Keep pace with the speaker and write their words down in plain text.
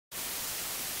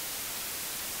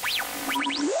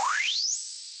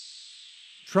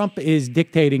Trump is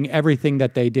dictating everything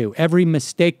that they do. Every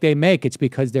mistake they make, it's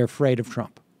because they're afraid of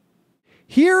Trump.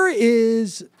 Here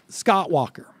is Scott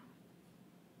Walker.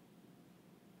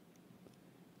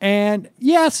 And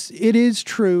yes, it is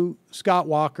true, Scott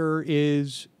Walker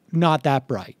is not that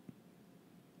bright.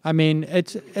 I mean,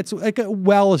 it's like a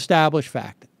well-established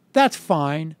fact. That's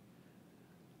fine.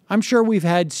 I'm sure we've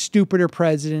had stupider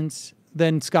presidents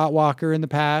than Scott Walker in the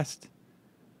past.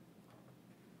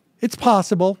 It's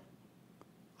possible.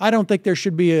 I don't think there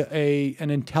should be an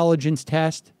intelligence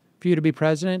test for you to be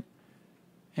president.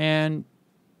 And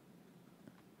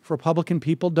if Republican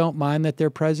people don't mind that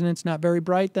their president's not very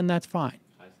bright, then that's fine.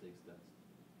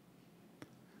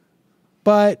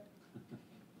 But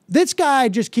this guy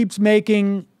just keeps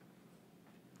making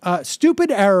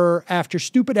stupid error after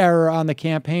stupid error on the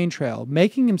campaign trail,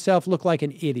 making himself look like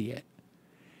an idiot.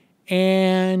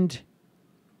 And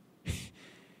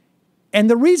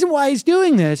the reason why he's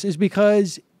doing this is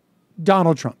because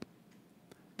Donald Trump.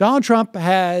 Donald Trump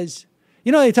has,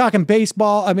 you know, they talk in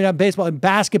baseball, baseball and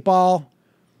basketball,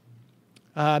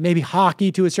 maybe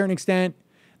hockey to a certain extent,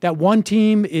 that one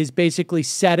team is basically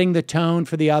setting the tone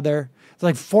for the other. It's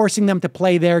like forcing them to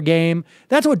play their game.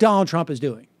 That's what Donald Trump is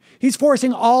doing. He's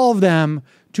forcing all of them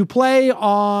to play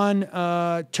on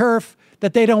turf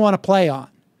that they don't want to play on.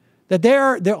 That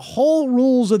the whole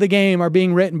rules of the game are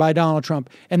being written by Donald Trump,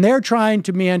 and they're trying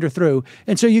to meander through.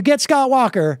 And so you get Scott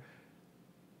Walker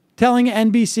telling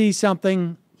NBC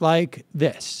something like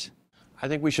this. I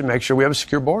think we should make sure we have a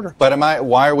secure border. But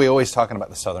why are we always talking about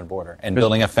the southern border and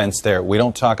building a fence there? We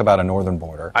don't talk about a northern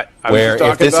border.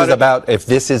 If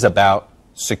this is about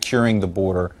securing the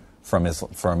border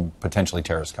from potentially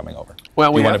terrorists coming over.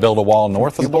 Well, we want to build a wall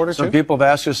north of the border, Some people have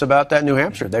asked us about that in New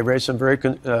Hampshire. They raised some very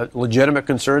legitimate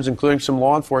concerns, including some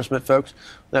law enforcement folks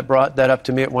that brought that up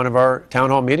to me at one of our town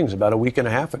hall meetings about a week and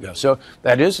a half ago. So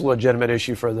that is a legitimate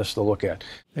issue for us to look at.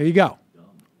 There you go.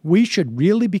 We should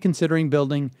really be considering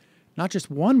building not just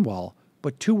one wall,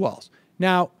 but two walls.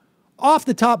 Now, off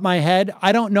the top of my head,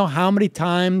 I don't know how many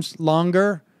times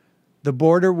longer the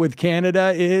border with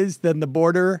Canada is than the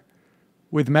border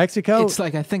with Mexico. It's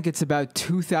like, I think it's about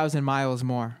 2,000 miles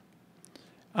more.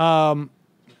 Building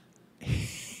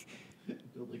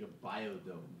a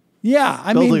biodome.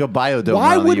 Yeah, building a biodome.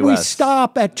 Why would the we US.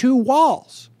 stop at two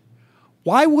walls?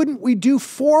 Why wouldn't we do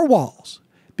four walls?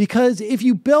 Because if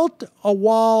you built a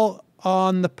wall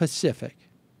on the Pacific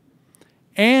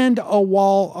and a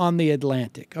wall on the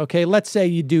Atlantic, okay, let's say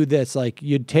you do this, like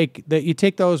you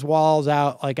take those walls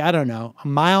out, like, I don't know, 1.5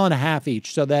 miles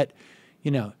each, so that, you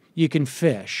know, you can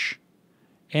fish.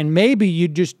 And maybe you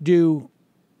just do,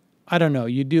 I don't know,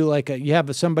 you do like you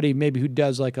have somebody maybe who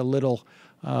does like a little,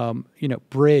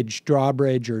 bridge,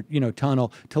 drawbridge or,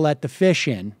 tunnel to let the fish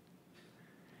in.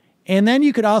 And then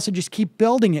you could also just keep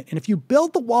building it. And if you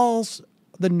build the walls,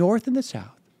 the north and the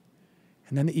south,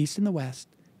 and then the east and the west,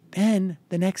 then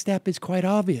the next step is quite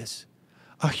obvious.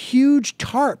 A huge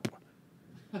tarp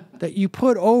that you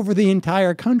put over the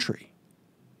entire country.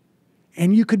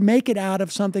 And you could make it out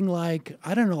of something like,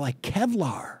 I don't know, like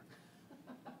Kevlar.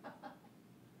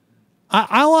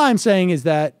 All I'm saying is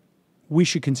that we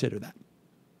should consider that.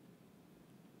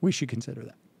 We should consider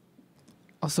that.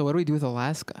 Also, what do we do with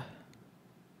Alaska?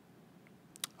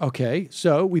 Okay,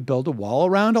 so we build a wall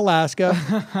around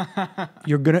Alaska.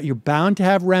 You're bound to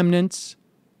have remnants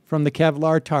from the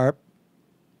Kevlar tarp,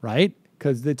 right?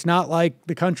 Because it's not like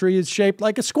the country is shaped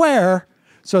like a square.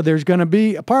 So there's going to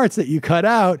be parts that you cut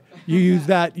out. You use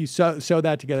that, you sew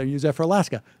that together, use that for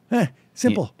Alaska.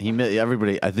 Simple.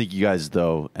 Everybody, I think you guys,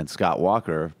 though, and Scott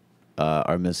Walker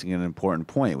are missing an important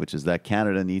point, which is that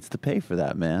Canada needs to pay for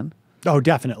that, man. Oh,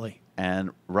 definitely. And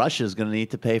Russia's going to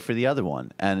need to pay for the other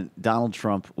one. And Donald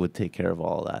Trump would take care of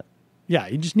all of that. Yeah,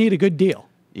 you just need a good deal.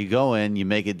 You go in, you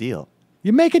make a deal.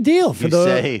 You make a deal for you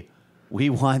say, we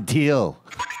want deal.